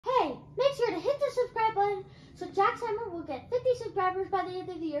So Jax-Hammer will get 50 subscribers by the end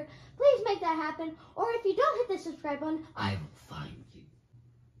of the year. Please make that happen. Or if you don't hit the subscribe button, I will find you.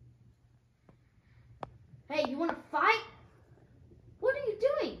 Hey, you want to fight? What are you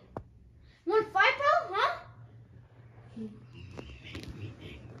doing? You want to fight, bro? Huh? You make me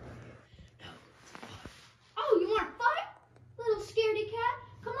angry. Now let's fight. Oh, you want to fight? Little scaredy cat?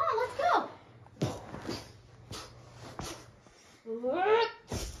 Come on, let's go.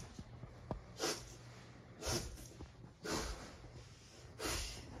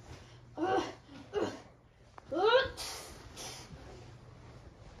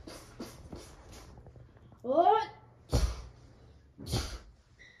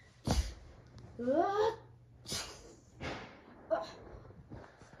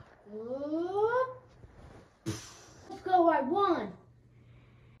 Let's go, I won.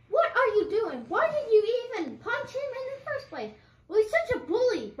 What are you doing? Why did you even punch him in the first place? Well, he's such a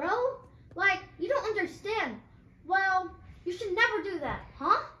bully, bro. Like, you don't understand. Well, you should never do that,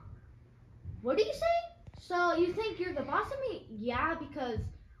 huh? What are you saying? So, you think you're the boss of me? Yeah, because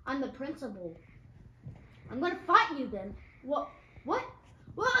I'm the principal. I'm gonna fight you then. What? What?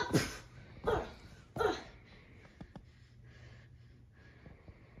 What?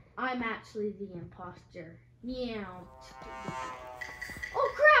 I'm actually the imposter. Meow. Oh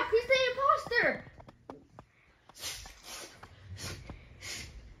crap, he's the imposter!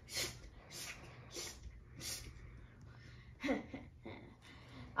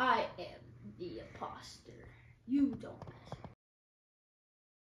 I am the imposter. You don't